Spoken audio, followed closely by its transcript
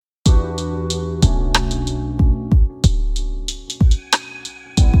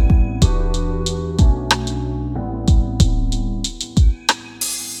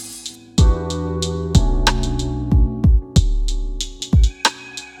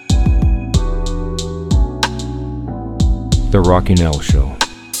The Rocky Nell Show.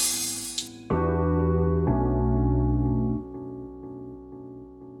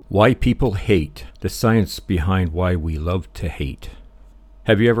 Why people hate, the science behind why we love to hate.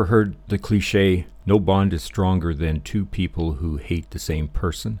 Have you ever heard the cliche, no bond is stronger than two people who hate the same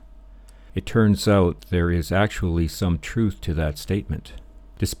person? It turns out there is actually some truth to that statement.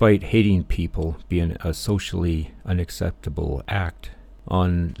 Despite hating people being a socially unacceptable act,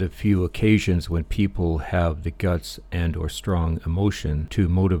 on the few occasions when people have the guts and or strong emotion to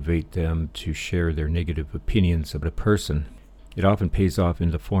motivate them to share their negative opinions of a person, it often pays off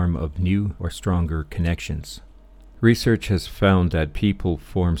in the form of new or stronger connections. Research has found that people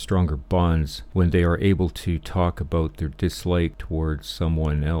form stronger bonds when they are able to talk about their dislike towards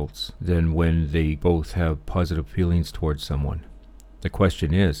someone else than when they both have positive feelings towards someone. The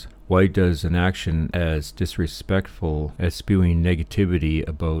question is, why does an action as disrespectful as spewing negativity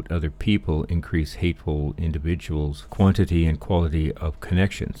about other people increase hateful individuals' quantity and quality of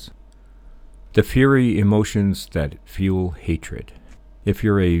connections? The fury emotions that fuel hatred. If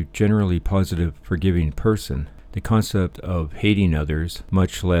you're a generally positive, forgiving person, the concept of hating others,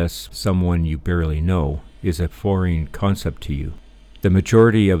 much less someone you barely know, is a foreign concept to you. The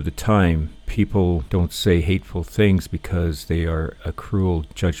majority of the time, people don't say hateful things because they are a cruel,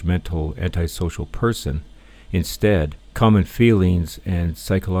 judgmental, antisocial person. Instead, common feelings and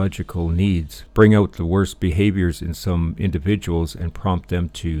psychological needs bring out the worst behaviors in some individuals and prompt them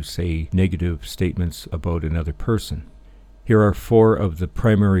to say negative statements about another person. Here are 4 of the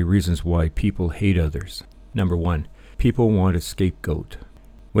primary reasons why people hate others. Number 1, people want a scapegoat.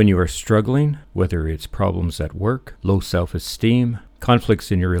 When you are struggling, whether it's problems at work, low self-esteem,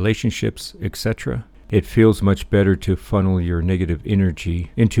 conflicts in your relationships, etc., it feels much better to funnel your negative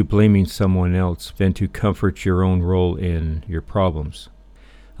energy into blaming someone else than to comfort your own role in your problems.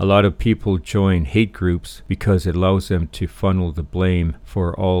 A lot of people join hate groups because it allows them to funnel the blame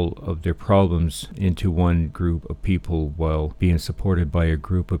for all of their problems into one group of people while being supported by a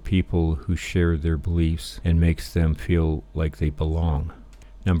group of people who share their beliefs and makes them feel like they belong.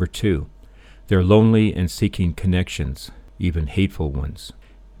 Number 2, they're lonely and seeking connections, even hateful ones.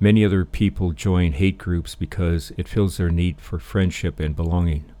 Many other people join hate groups because it fills their need for friendship and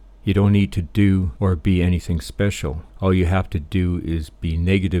belonging. You don't need to do or be anything special. All you have to do is be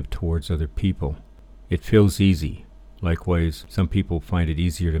negative towards other people. It feels easy. Likewise, some people find it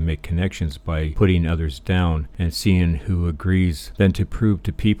easier to make connections by putting others down and seeing who agrees than to prove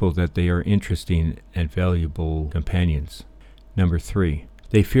to people that they are interesting and valuable companions. Number 3,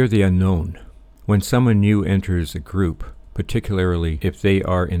 they fear the unknown. When someone new enters a group, particularly if they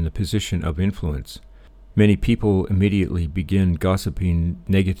are in the position of influence, many people immediately begin gossiping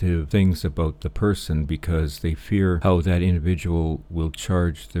negative things about the person because they fear how that individual will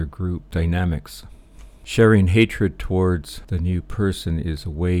charge their group dynamics. Sharing hatred towards the new person is a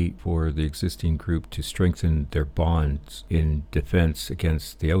way for the existing group to strengthen their bonds in defense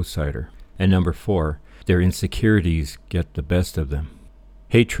against the outsider. And number 4, their insecurities get the best of them.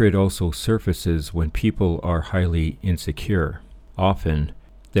 Hatred also surfaces when people are highly insecure. Often,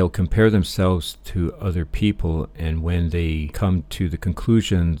 they'll compare themselves to other people, and when they come to the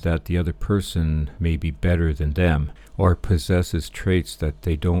conclusion that the other person may be better than them or possesses traits that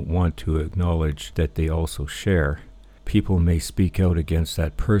they don't want to acknowledge that they also share, people may speak out against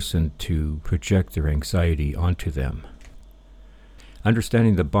that person to project their anxiety onto them.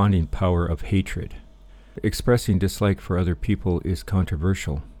 Understanding the bonding power of hatred. Expressing dislike for other people is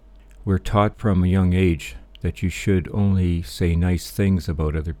controversial. We're taught from a young age that you should only say nice things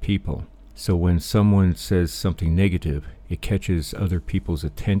about other people. So when someone says something negative, it catches other people's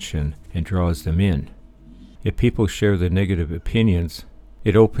attention and draws them in. If people share the negative opinions,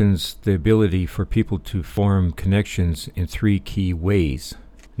 it opens the ability for people to form connections in 3 key ways.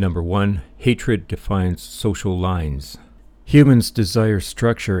 Number 1, hatred defines social lines. Humans desire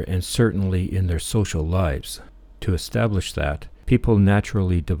structure and certainty in their social lives. To establish that, people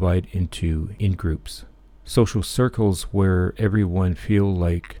naturally divide into in-groups, social circles where everyone feel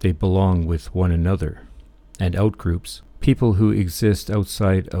like they belong with one another, and out-groups, people who exist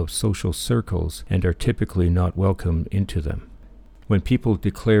outside of social circles and are typically not welcome into them. When people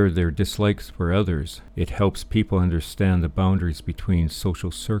declare their dislikes for others, it helps people understand the boundaries between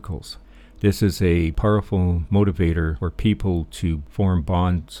social circles. This is a powerful motivator for people to form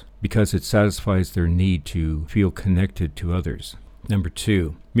bonds because it satisfies their need to feel connected to others. Number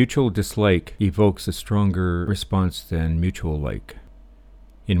 2, mutual dislike evokes a stronger response than mutual like.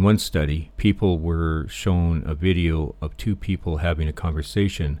 In one study, people were shown a video of 2 people having a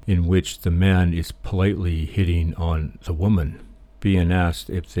conversation in which the man is politely hitting on the woman. Being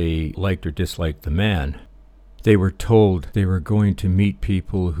asked if they liked or disliked the man, They were told they were going to meet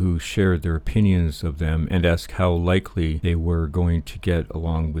people who shared their opinions of them and ask how likely they were going to get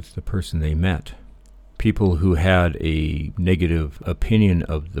along with the person they met. People who had a negative opinion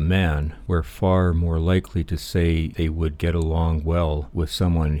of the man were far more likely to say they would get along well with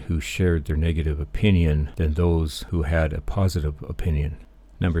someone who shared their negative opinion than those who had a positive opinion.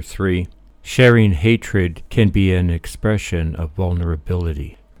 Number 3, sharing hatred can be an expression of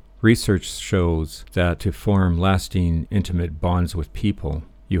vulnerability. Research shows that to form lasting, intimate bonds with people,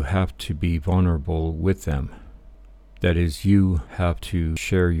 you have to be vulnerable with them. That is, you have to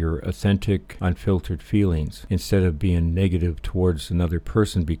share your authentic, unfiltered feelings instead of being negative towards another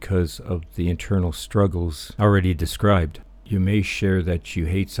person because of the internal struggles already described. You may share that you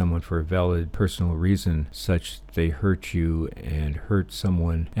hate someone for a valid personal reason, such they hurt you and hurt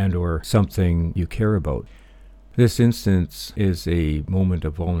someone and or something you care about. This instance is a moment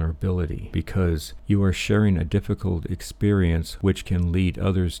of vulnerability because you are sharing a difficult experience which can lead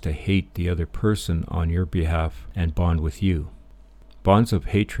others to hate the other person on your behalf and bond with you. Bonds of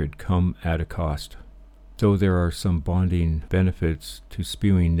hatred come at a cost. Though there are some bonding benefits to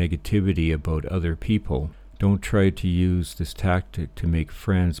spewing negativity about other people, don't try to use this tactic to make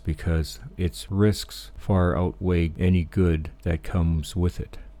friends because its risks far outweigh any good that comes with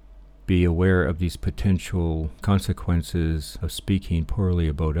it. Be aware of these potential consequences of speaking poorly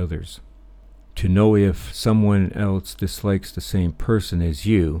about others. To know if someone else dislikes the same person as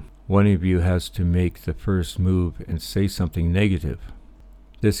you, one of you has to make the first move and say something negative.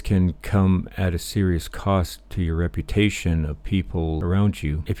 This can come at a serious cost to your reputation of people around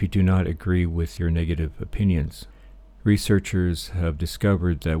you if you do not agree with your negative opinions. Researchers have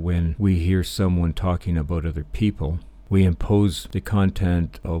discovered that when we hear someone talking about other people, we impose the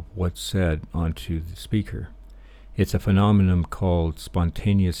content of what's said onto the speaker. It's a phenomenon called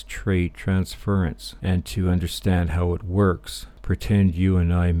spontaneous trait transference, and to understand how it works, pretend you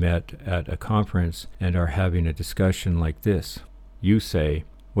and I met at a conference and are having a discussion like this. You say,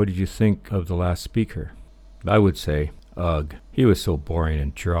 "What did you think of the last speaker?" I would say, "Ugh, he was so boring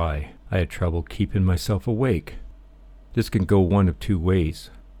and dry. I had trouble keeping myself awake." This can go one of two ways.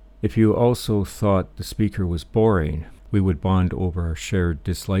 If you also thought the speaker was boring, we would bond over our shared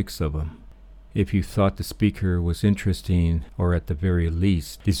dislikes of him. If you thought the speaker was interesting, or at the very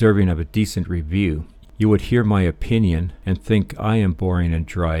least, deserving of a decent review, you would hear my opinion and think I am boring and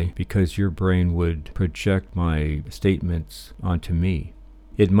dry because your brain would project my statements onto me.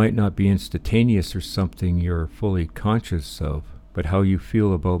 It might not be instantaneous or something you're fully conscious of, but how you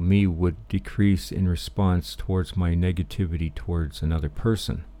feel about me would decrease in response towards my negativity towards another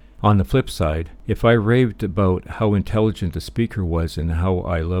person. On the flip side, if I raved about how intelligent the speaker was and how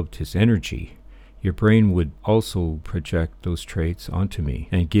I loved his energy, your brain would also project those traits onto me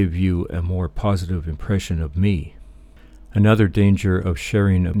and give you a more positive impression of me. Another danger of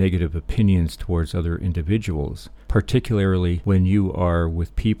sharing negative opinions towards other individuals, particularly when you are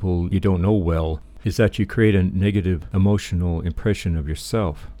with people you don't know well, is that you create a negative emotional impression of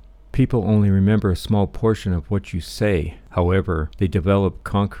yourself. People only remember a small portion of what you say. However, they develop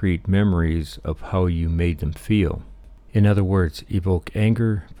concrete memories of how you made them feel. In other words, evoke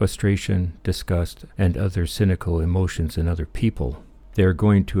anger, frustration, disgust, and other cynical emotions in other people. They are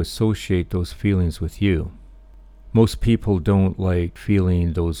going to associate those feelings with you. Most people don't like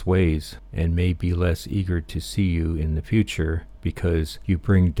feeling those ways and may be less eager to see you in the future because you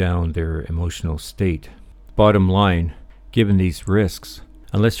bring down their emotional state. Bottom line, given these risks,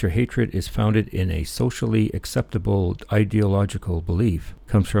 unless your hatred is founded in a socially acceptable ideological belief,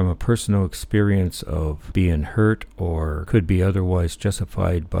 comes from a personal experience of being hurt or could be otherwise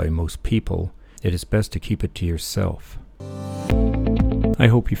justified by most people, it is best to keep it to yourself. I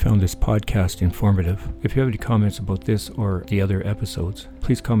hope you found this podcast informative. If you have any comments about this or the other episodes,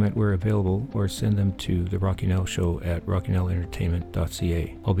 please comment where available or send them to the Rocky Nell Show at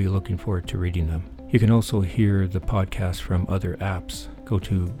rockynellentertainment.ca. I'll be looking forward to reading them. You can also hear the podcast from other apps. Go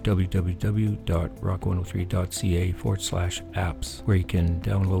to www.rock103.ca/apps, where you can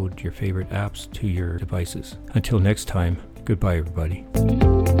download your favorite apps to your devices. Until next time, goodbye everybody.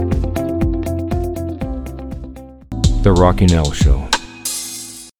 The Rocky Nell Show.